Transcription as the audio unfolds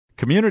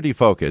Community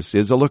Focus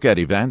is a look at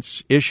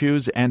events,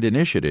 issues, and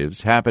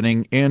initiatives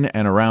happening in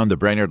and around the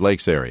Brainerd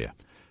Lakes area.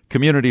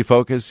 Community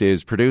Focus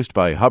is produced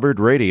by Hubbard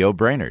Radio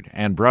Brainerd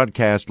and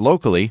broadcast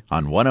locally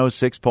on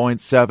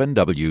 106.7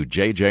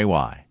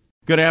 WJJY.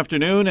 Good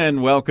afternoon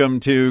and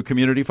welcome to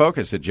Community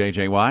Focus at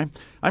JJY.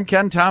 I'm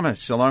Ken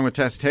Thomas along with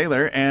Tess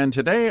Taylor, and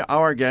today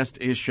our guest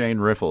is Shane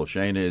Riffle.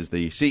 Shane is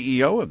the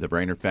CEO of the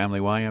Brainerd Family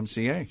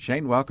YMCA.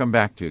 Shane, welcome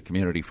back to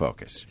Community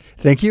Focus.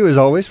 Thank you, as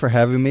always, for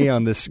having me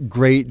on this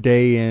great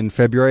day in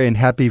February, and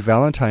happy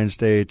Valentine's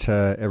Day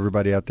to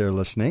everybody out there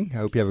listening. I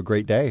hope you have a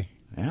great day.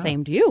 Yeah.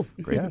 Same to you.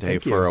 Great day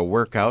for a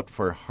workout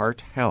for heart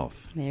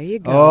health. There you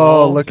go.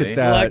 Oh, look at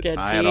that. Look at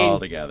Tie it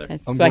all together.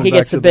 That's why he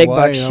gets the big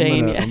bucks,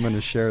 Shane. I'm going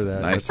to share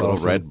that. Nice little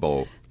Red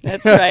Bull.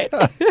 That's right.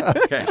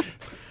 Okay.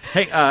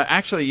 Hey,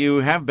 actually,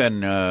 you have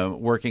been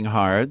working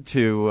hard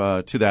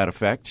to that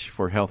effect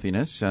for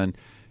healthiness. And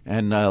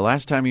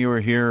last time you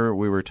were here,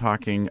 we were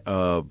talking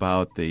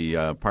about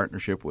the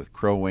partnership with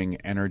Crow Wing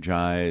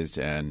Energized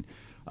and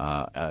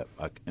an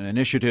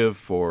initiative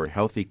for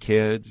healthy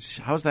kids.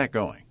 How's that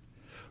going?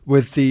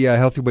 With the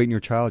Healthy Weight in Your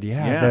Child,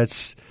 yeah.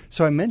 That's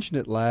so I mentioned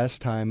it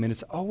last time, and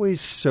it's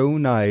always so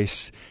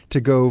nice to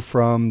go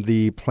from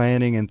the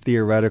planning and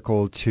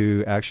theoretical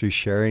to actually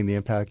sharing the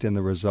impact and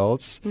the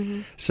results.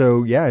 Mm-hmm.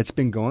 So, yeah, it's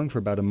been going for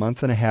about a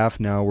month and a half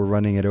now. We're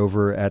running it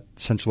over at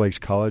Central Lakes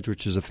College,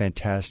 which is a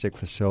fantastic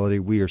facility.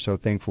 We are so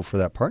thankful for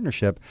that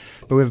partnership.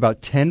 But we have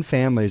about 10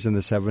 families in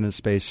this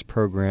evidence-based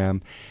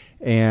program.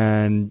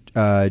 And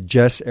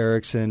Jess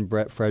Erickson,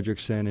 Brett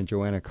Fredrickson, and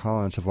Joanna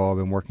Collins have all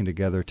been working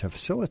together to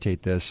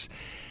facilitate this.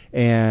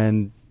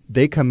 And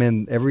they come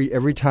in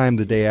every time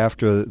the day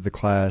after the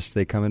class,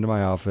 they come into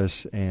my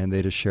office and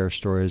they just share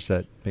stories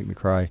that make me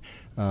cry.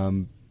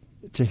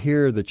 To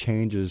hear the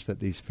changes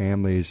that these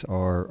families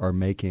are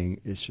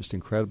making is just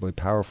incredibly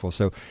powerful.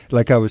 So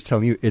like I was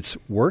telling you, it's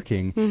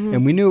working. Mm-hmm.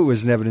 And we knew it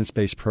was an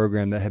evidence-based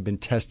program that had been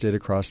tested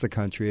across the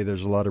country.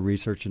 There's a lot of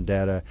research and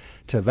data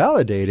to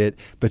validate it,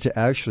 but to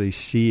actually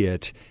see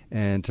it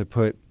and to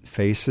put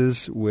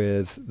faces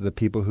with the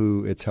people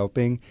who it's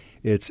helping,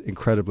 it's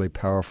incredibly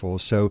powerful.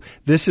 So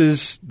this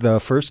is the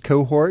first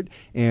cohort,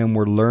 and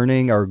we're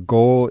learning. Our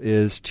goal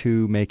is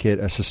to make it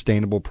a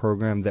sustainable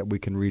program that we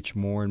can reach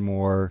more and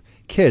more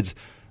kids.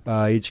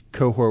 Each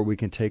cohort, we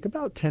can take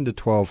about 10 to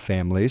 12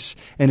 families,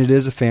 and it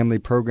is a family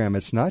program.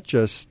 It's not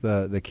just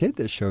the kid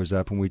that shows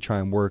up, and we try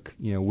and work,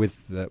 with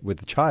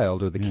the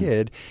child or the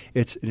kid.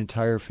 It's an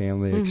entire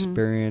family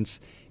experience.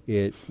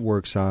 It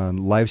works on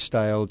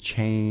lifestyle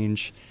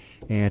change,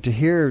 and to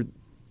hear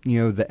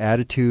the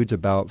attitudes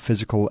about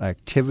physical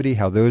activity,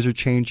 how those are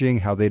changing,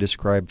 how they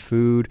describe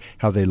food,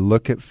 how they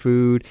look at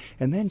food,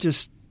 and then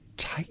just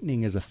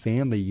tightening as a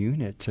family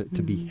unit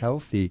to be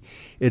healthy.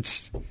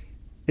 It's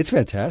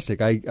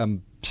fantastic.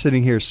 I'm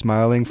sitting here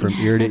smiling from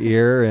ear to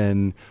ear,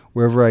 and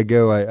wherever I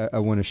go, I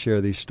want to share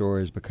these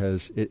stories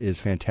because it is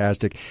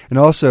fantastic. And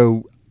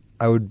also,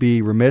 I would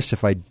be remiss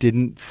if I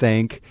didn't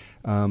thank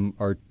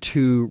our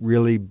two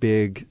really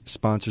big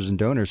sponsors and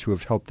donors who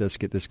have helped us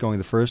get this going.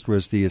 The first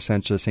was the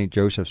Essentia St.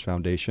 Joseph's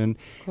Foundation,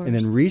 and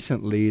then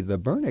recently the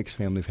Burnix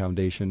Family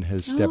Foundation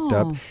has stepped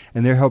up,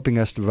 and they're helping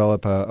us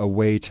develop a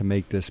way to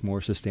make this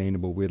more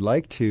sustainable. We'd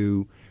like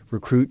to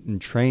recruit and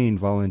train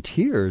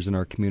volunteers in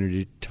our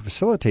community to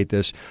facilitate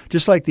this,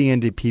 just like the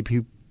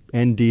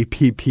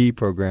NDPP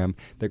program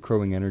that Crow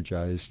Wing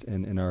Energized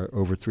and our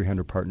over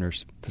 300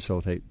 partners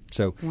facilitate.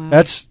 So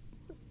that's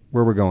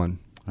where we're going.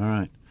 All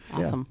right.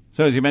 Awesome. Yeah.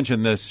 So as you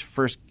mentioned, this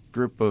first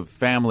group of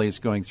families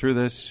going through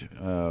this,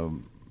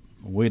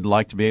 we'd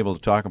like to be able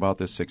to talk about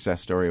this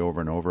success story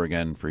over and over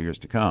again for years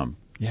to come.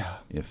 Yeah.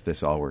 If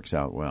this all works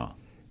out well.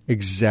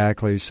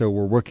 Exactly. So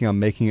we're working on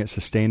making it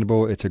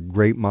sustainable. It's a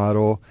great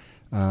model.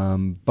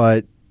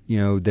 But,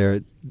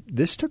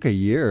 this took a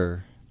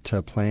year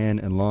to plan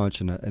and launch,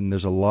 and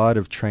there's a lot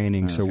of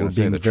training, so we're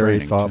being very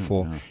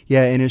thoughtful. Too,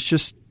 yeah, and it's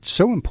just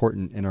so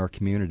important in our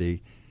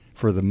community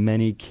for the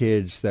many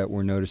kids that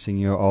we're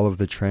noticing. All of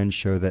the trends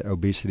show that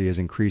obesity is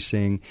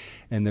increasing,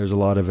 and there's a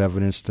lot of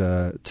evidence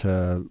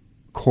to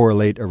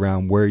correlate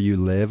around where you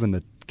live in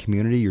the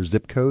community, your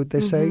zip code,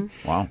 they say.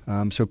 Wow.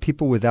 So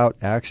people without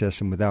access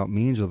and without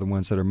means are the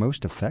ones that are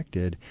most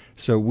affected.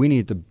 So we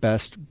need to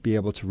best be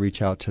able to reach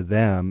out to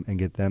them and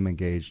get them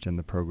engaged in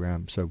the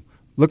program. So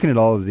looking at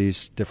all of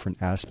these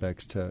different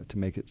aspects to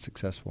make it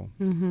successful.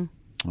 Mm-hmm.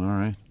 All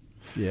right.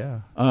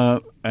 Yeah.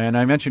 And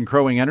I mentioned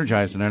Crow Wing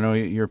Energized, and I know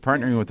you're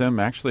partnering with them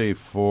actually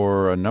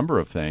for a number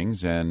of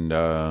things, and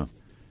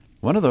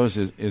one of those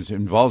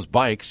involves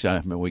bikes.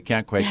 We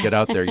can't quite get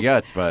out there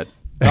yet, but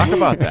talk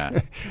about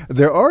that.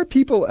 There are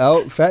people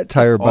out fat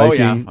tire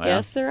biking. Oh, yeah.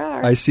 Yes, there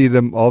are. I see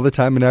them all the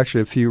time, and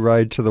actually a few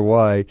ride to the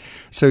Y.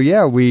 So,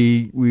 yeah,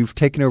 we've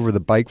taken over the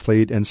bike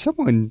fleet, and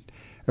someone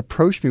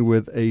approached me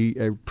with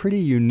a pretty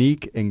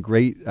unique and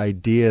great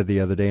idea the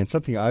other day, and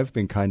something I've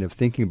been kind of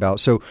thinking about.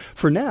 So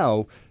for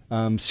now,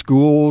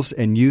 schools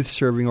and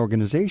youth-serving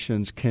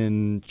organizations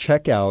can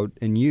check out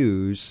and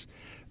use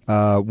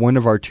one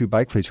of our two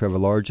bike fleets. We have a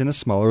large and a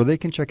small, or they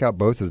can check out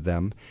both of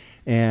them.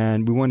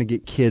 And we want to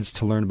get kids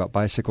to learn about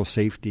bicycle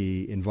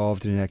safety,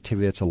 involved in an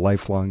activity that's a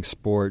lifelong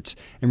sport,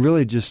 and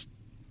really just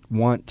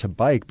want to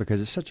bike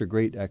because it's such a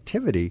great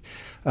activity.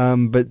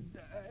 But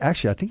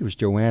actually, I think it was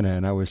Joanna,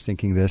 and I was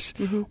thinking this.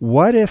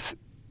 What if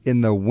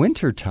in the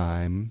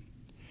wintertime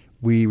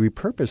we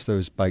repurposed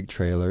those bike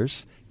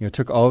trailers,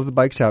 took all of the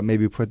bikes out,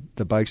 maybe put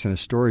the bikes in a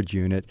storage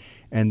unit,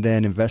 and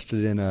then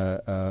invested in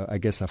I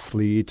guess a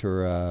fleet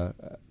or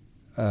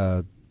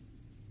a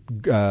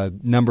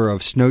number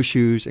of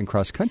snowshoes and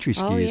cross-country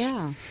skis.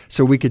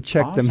 So we could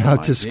check them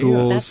out to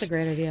schools. That's a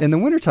great idea. In the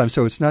wintertime,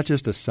 so it's not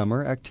just a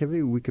summer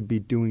activity. We could be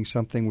doing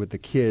something with the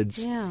kids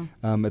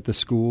at the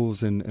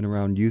schools and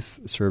around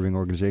youth-serving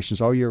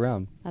organizations all year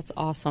round. That's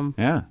awesome.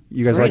 Yeah.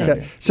 You guys like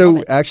that?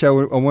 So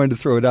actually, I wanted to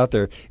throw it out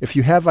there. If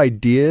you have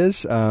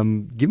ideas,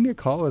 give me a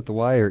call at the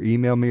Y or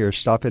email me or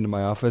stop into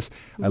my office.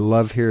 I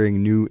love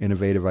hearing new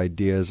innovative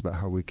ideas about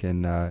how we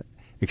can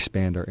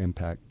expand our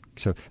impact.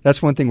 So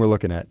that's one thing we're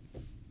looking at.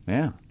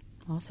 Yeah.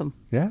 Awesome.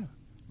 Yeah.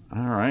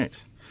 All right.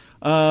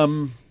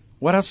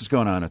 What else is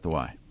going on at the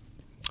Y?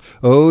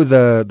 Oh,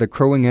 the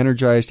Crow Wing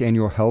Energized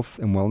Annual Health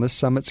and Wellness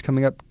Summit's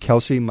coming up.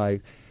 Kelsey,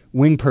 my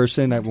wing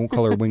person, I won't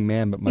call her wing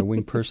man, but my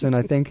wing person,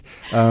 I think,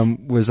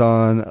 was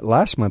on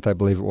last month, I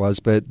believe it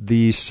was. But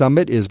the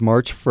summit is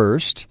March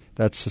 1st.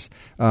 That's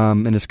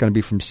and it's going to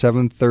be from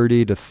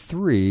 7:30 to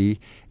 3,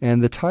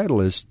 and the title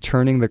is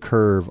Turning the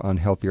Curve on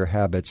Healthier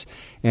Habits.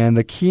 And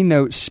the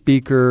keynote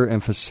speaker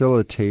and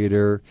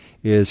facilitator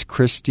is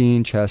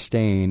Christine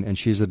Chastain, and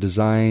she's a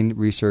design,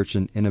 research,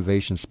 and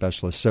innovation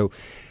specialist. So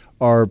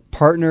our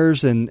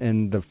partners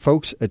and the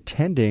folks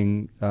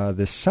attending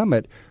this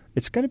summit,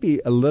 it's going to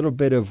be a little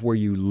bit of where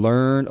you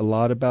learn a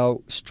lot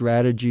about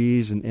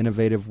strategies and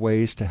innovative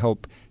ways to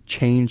help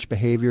change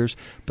behaviors,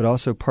 but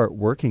also part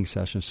working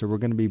sessions. So we're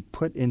going to be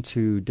put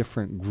into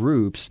different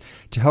groups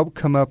to help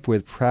come up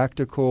with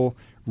practical,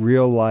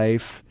 real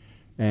life,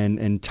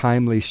 and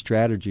timely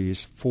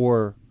strategies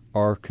for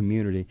our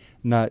community,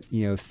 not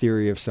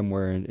theory of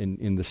somewhere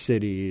in the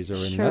cities or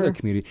in another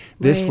community.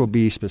 This will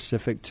be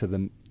specific to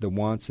the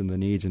wants and the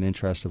needs and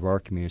interests of our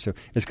community. So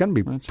it's going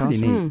to be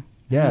pretty neat.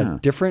 Yeah,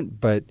 different,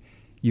 but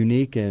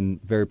unique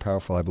and very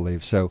powerful, I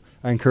believe. So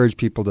I encourage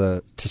people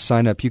to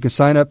sign up. You can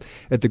sign up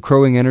at the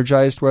Crow Wing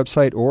Energized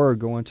website or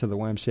go onto the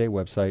YMCA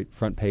website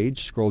front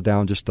page, scroll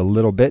down just a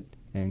little bit,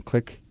 and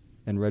click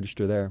and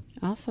register there.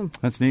 Awesome.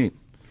 That's neat.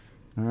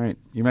 All right.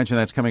 You mentioned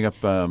that's coming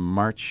up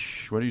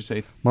March, what did you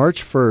say?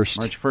 March 1st.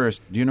 March 1st.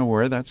 Do you know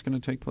where that's going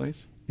to take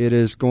place? It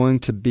is going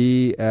to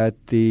be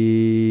at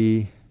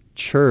the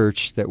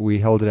church that we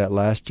held it at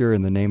last year,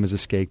 and the name is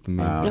escaping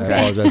me. I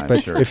apologize.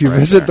 But sure if you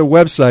visit the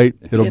website,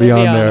 it'll be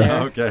on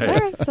there. Okay. All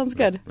right. Sounds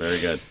good. Very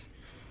good.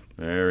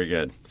 Very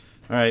good.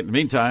 All right. In the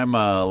meantime,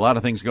 a lot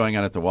of things going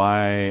on at the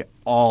Y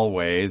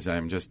always.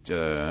 I'm just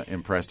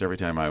impressed every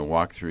time I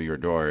walk through your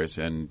doors.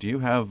 And do you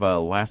have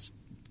last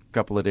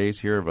couple of days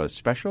here of a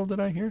special, did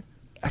I hear?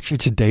 Actually,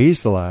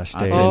 today's the last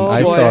day.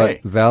 I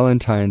thought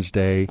Valentine's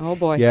Day. Oh,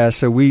 boy. Yeah,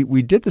 so we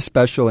did the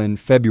special in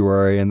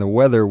February, and the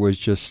weather was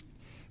just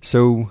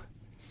so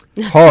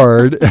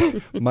hard,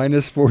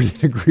 minus 40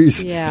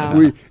 degrees.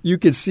 Yeah. You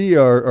could see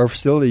our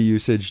facility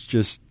usage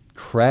just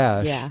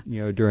crash,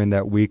 during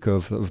that week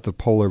of the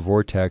polar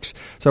vortex.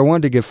 So I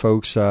wanted to give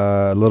folks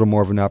a little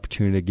more of an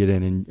opportunity to get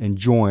in and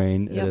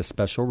join at a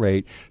special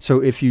rate. So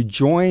if you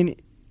join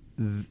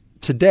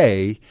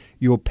today,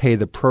 you'll pay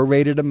the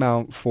prorated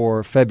amount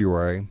for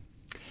February,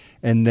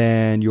 and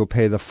then you'll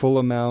pay the full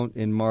amount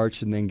in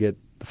March and then get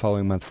the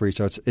following month free.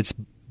 So it's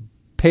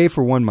pay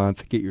for 1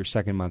 month, get your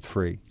second month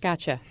free.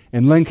 Gotcha.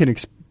 And Lynn can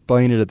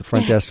explain it at the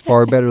front desk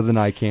far better than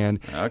I can.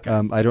 Okay.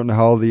 I don't know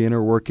how all the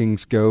inner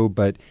workings go,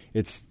 but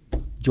it's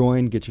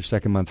join, get your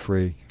second month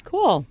free.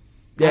 Cool.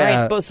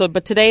 Yeah. All right.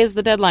 But today is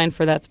the deadline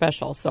for that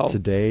special. So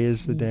today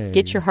is the day.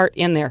 Get your heart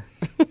in there.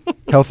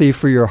 Healthy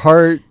for your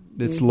heart.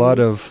 It's a lot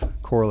of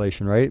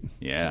correlation, right?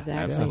 Yeah,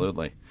 Exactly.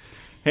 absolutely.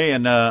 Hey,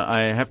 and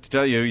I have to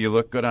tell you, you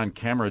look good on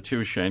camera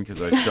too, Shane,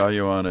 because I saw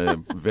you on a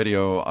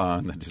video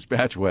on the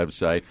Dispatch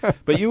website.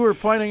 But you were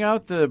pointing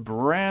out the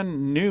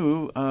brand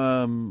new,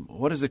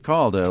 what is it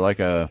called? Like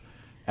a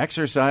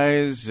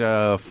exercise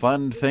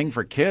fun thing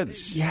for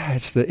kids. Yeah,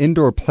 it's the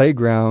indoor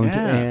playground.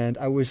 Yeah. And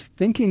I was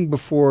thinking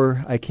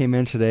before I came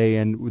in today,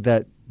 and with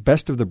that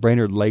Best of the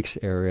Brainerd Lakes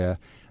area,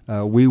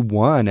 we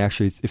won,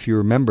 actually, if you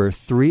remember,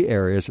 3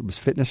 areas. It was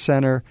Fitness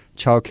Center,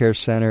 Child Care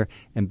Center,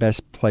 and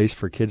Best Place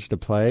for Kids to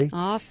Play.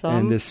 Awesome.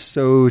 And this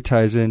so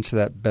ties into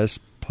that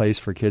Best Place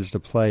for Kids to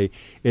Play.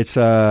 It's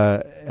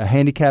a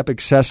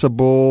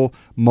handicap-accessible,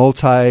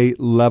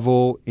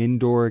 multi-level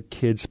indoor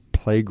kids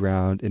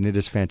playground, and it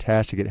is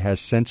fantastic. It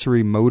has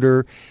sensory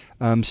motor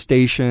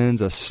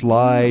stations, a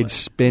slide,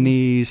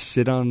 spinnies,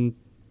 sit-on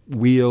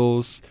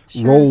wheels,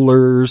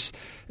 rollers,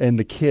 and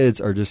the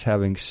kids are just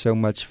having so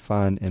much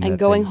fun. And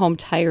going home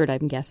tired,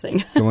 I'm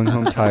guessing. Going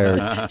home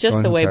tired.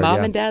 Just the way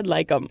Mom and Dad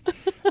like them.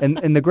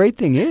 And the great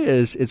thing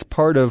is, it's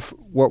part of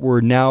what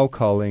we're now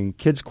calling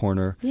Kids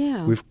Corner.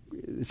 Yeah.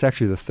 It's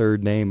actually the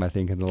third name, I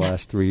think, in the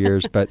last 3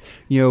 years. But,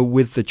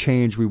 with the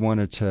change, we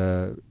wanted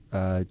to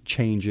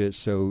change it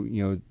so,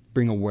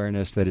 bring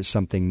awareness that it's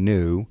something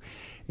new.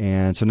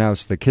 And so now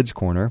it's the Kids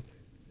Corner.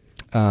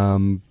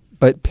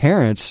 But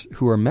parents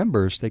who are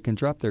members, they can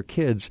drop their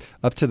kids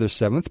up to their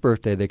 7th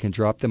birthday. They can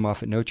drop them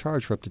off at no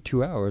charge for up to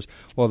 2 hours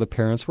while the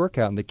parents work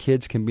out. And the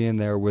kids can be in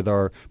there with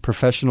our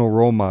professional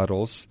role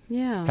models,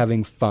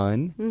 having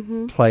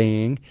fun,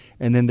 playing.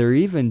 And then they're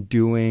even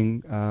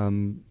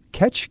doing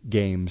catch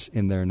games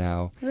in there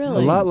now.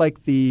 Really? A lot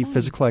like the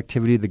physical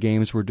activity, the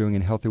games we're doing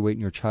in Healthy Weight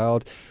in Your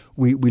Child.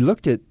 We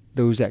looked at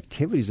those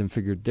activities and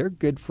figured they're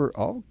good for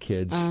all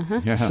kids.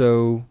 Yeah.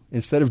 So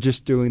instead of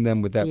just doing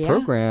them with that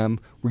program,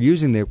 we're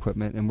using the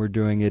equipment and we're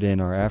doing it in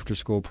our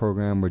after-school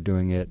program. We're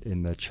doing it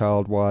in the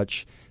Child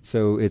Watch.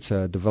 So it's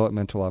a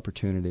developmental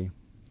opportunity.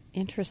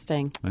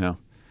 Interesting. Yeah.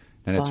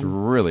 And it's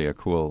really a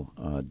cool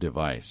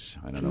device.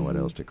 I don't know what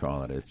else to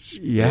call it. It's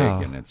big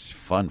and it's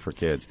fun for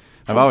kids.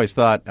 I've always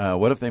thought,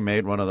 what if they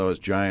made one of those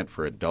giant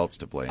for adults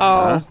to play in?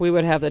 Oh, we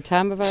would have the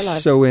time of our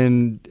lives.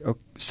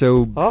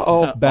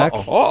 Back.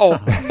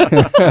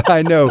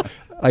 I know.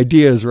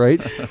 Ideas, right?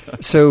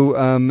 So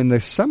in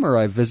the summer,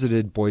 I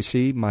visited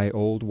Boise, my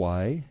old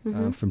Y,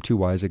 from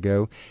 2 Ys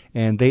ago,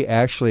 and they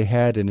actually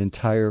had an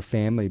entire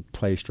family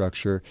play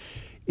structure.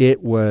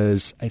 It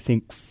was, I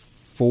think,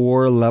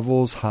 4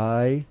 levels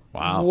high.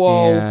 Wow.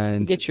 Whoa.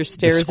 And get your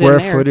stairs the square in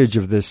there. footage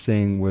of this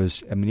thing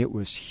was, I mean, it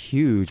was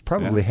huge,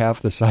 probably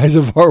half the size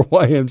of our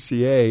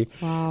YMCA.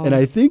 Wow. And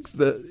I think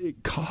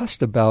it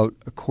cost about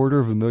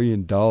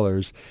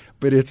 $250,000,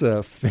 but it's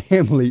a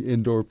family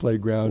indoor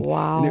playground.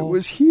 Wow. And it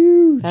was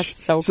huge. That's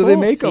so cool. So they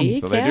make them.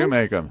 See, So they do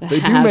make them. They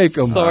do make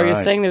them. So are you All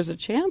right. saying there's a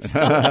chance?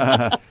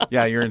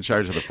 Yeah, you're in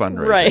charge of the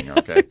fundraising. Right.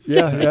 Okay.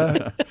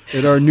 Yeah.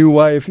 At our new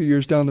Y a few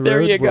years down the road,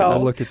 There you go.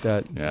 I'll look at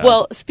that. Yeah.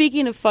 Well,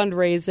 speaking of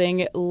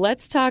fundraising,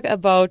 let's talk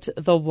about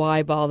the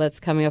Y Ball that's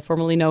coming up,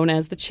 formerly known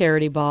as the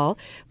Charity Ball.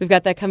 We've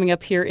got that coming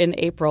up here in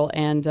April,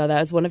 and that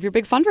is one of your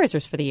big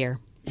fundraisers for the year.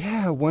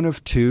 Yeah, one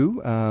of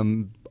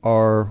 2.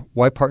 Our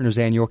Y Partners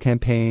annual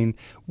campaign,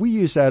 we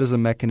use that as a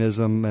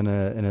mechanism and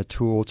a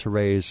tool to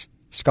raise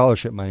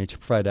scholarship money to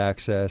provide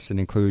access and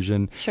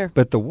inclusion. Sure.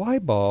 But the Y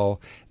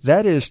Ball,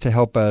 that is to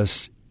help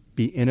us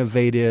be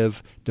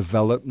innovative,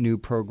 develop new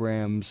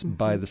programs,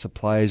 buy the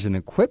supplies and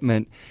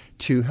equipment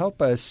to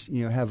help us,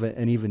 have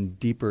an even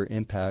deeper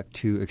impact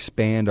to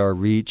expand our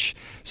reach.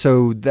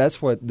 So that's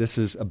what this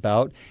is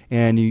about.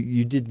 And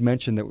you did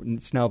mention that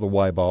it's now the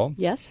Y Ball.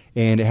 Yes.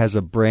 And it has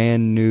a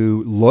brand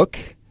new look,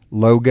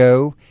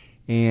 logo,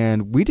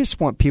 and we just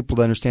want people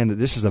to understand that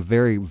this is a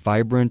very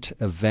vibrant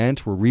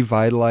event. We're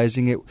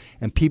revitalizing it,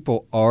 and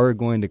people are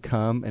going to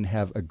come and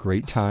have a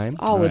great time. It's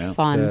always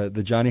fun.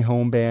 The Johnny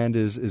Home Band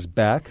is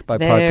back by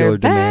They're popular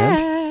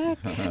back.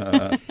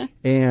 demand.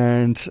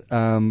 And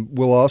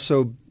we'll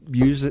also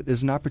use it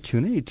as an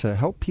opportunity to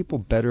help people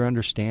better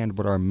understand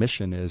what our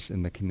mission is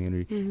in the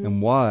community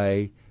and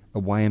why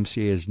a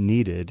YMCA is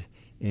needed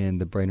in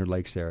the Brainerd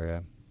Lakes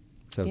area.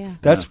 So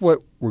that's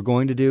what we're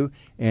going to do,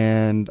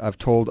 and I've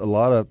told a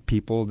lot of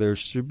people there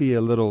should be a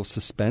little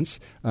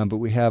suspense, but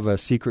we have a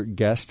secret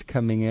guest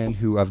coming in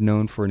who I've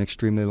known for an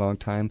extremely long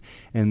time,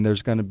 and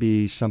there's going to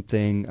be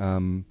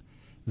something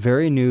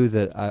very new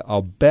that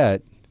I'll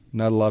bet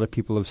not a lot of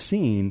people have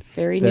seen.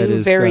 Very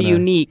new, very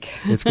unique.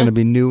 It's going to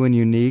be new and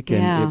unique,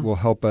 and it will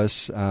help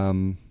us,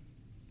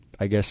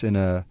 I guess, in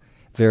a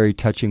very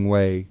touching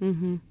way,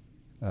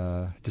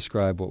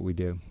 describe what we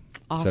do.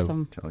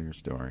 Awesome. Tell your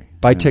story.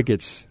 Buy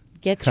tickets.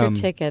 Get your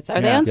tickets. Are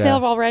they on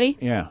sale already?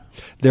 Yeah.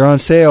 They're on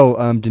sale.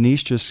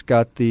 Denise just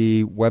got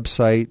the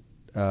website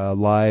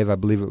live, I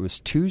believe it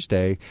was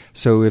Tuesday.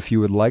 So if you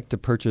would like to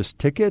purchase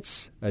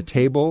tickets, a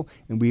table,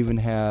 and we even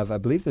have, I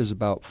believe there's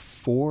about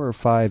 4 or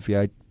 5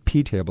 VIP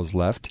tables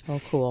left.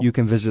 Oh, cool. You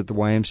can visit the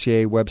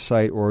YMCA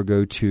website or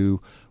go to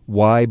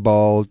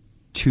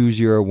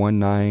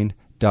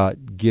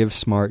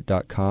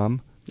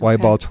yball2019.givesmart.com,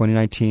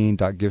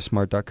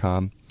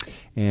 yball2019.givesmart.com,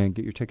 and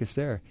get your tickets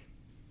there.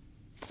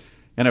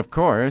 And, of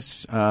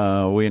course,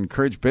 we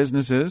encourage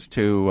businesses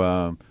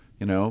to,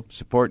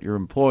 support your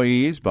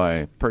employees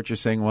by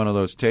purchasing one of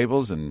those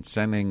tables and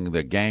sending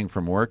the gang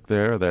from work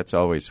there. That's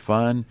always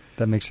fun.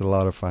 That makes it a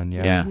lot of fun,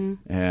 yeah. Yeah.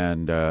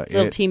 And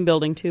little team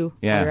building, too,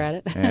 while you're at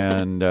it.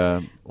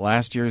 And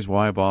last year's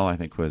Y Ball, I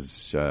think,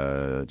 was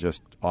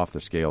just off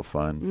the scale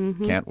fun.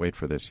 Can't wait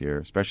for this year,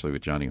 especially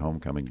with Johnny Home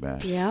coming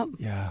back. Yep.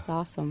 Yeah. It's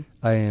awesome.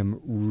 I am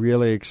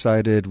really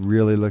excited,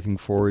 really looking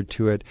forward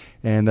to it.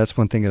 And that's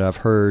one thing that I've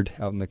heard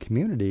out in the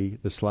community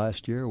this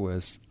last year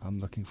was I'm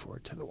looking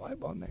forward to the Y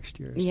Ball next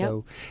year. Yep. So,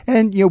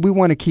 and, we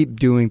want to keep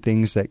doing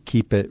things that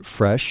keep it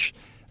fresh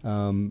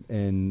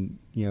and,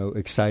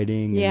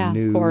 exciting and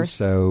new. Of course.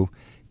 So,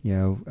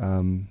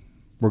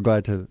 we're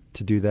glad to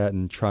do that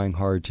and trying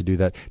hard to do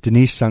that.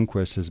 Denise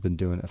Sundquist has been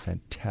doing a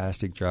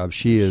fantastic job.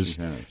 She is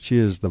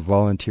the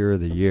volunteer of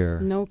the year.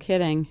 No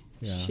kidding.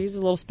 Yeah. She's a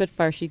little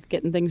spitfire. She's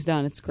getting things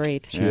done. It's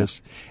great. She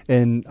is.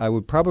 And I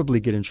would probably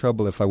get in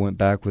trouble if I went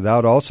back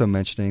without also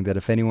mentioning that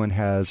if anyone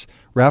has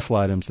raffle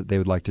items that they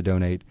would like to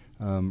donate,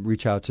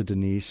 reach out to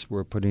Denise.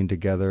 We're putting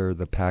together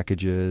the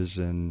packages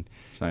and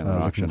Silent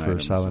auction looking for a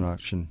items. silent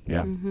auction.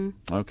 Yeah.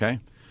 Okay.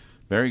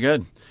 Very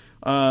good.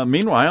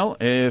 Meanwhile,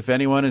 if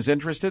anyone is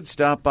interested,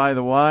 stop by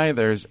the Y.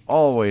 There's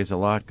always a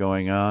lot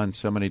going on,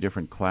 so many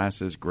different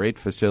classes, great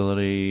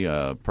facility,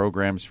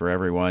 programs for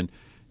everyone,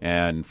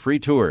 and free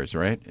tours,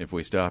 right, if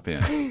we stop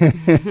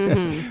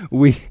in.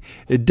 We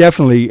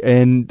definitely,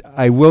 and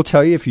I will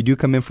tell you, if you do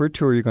come in for a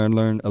tour, you're going to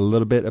learn a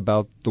little bit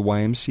about the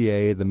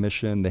YMCA, the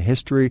mission, the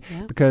history,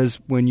 because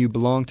when you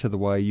belong to the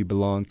Y, you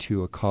belong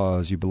to a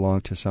cause, you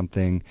belong to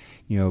something,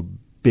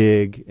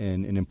 big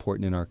and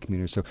important in our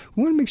community. So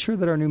we want to make sure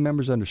that our new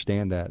members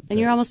understand that. And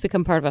you almost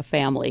become part of a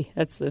family.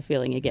 That's the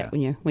feeling you get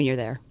when you're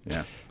there.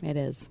 Yeah. It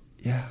is.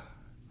 Yeah.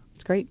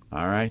 It's great.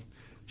 All right.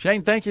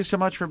 Shane, thank you so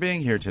much for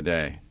being here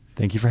today.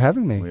 Thank you for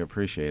having me. We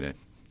appreciate it.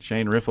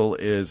 Shane Riffle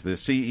is the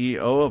CEO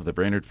of the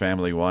Brainerd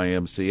Family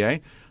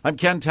YMCA. I'm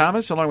Ken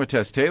Thomas, along with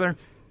Tess Taylor,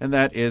 and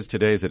that is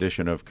today's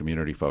edition of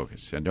Community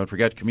Focus. And don't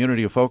forget,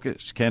 Community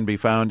Focus can be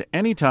found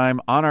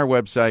anytime on our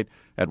website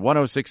at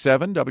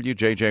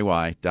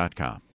 1067wjjy.com.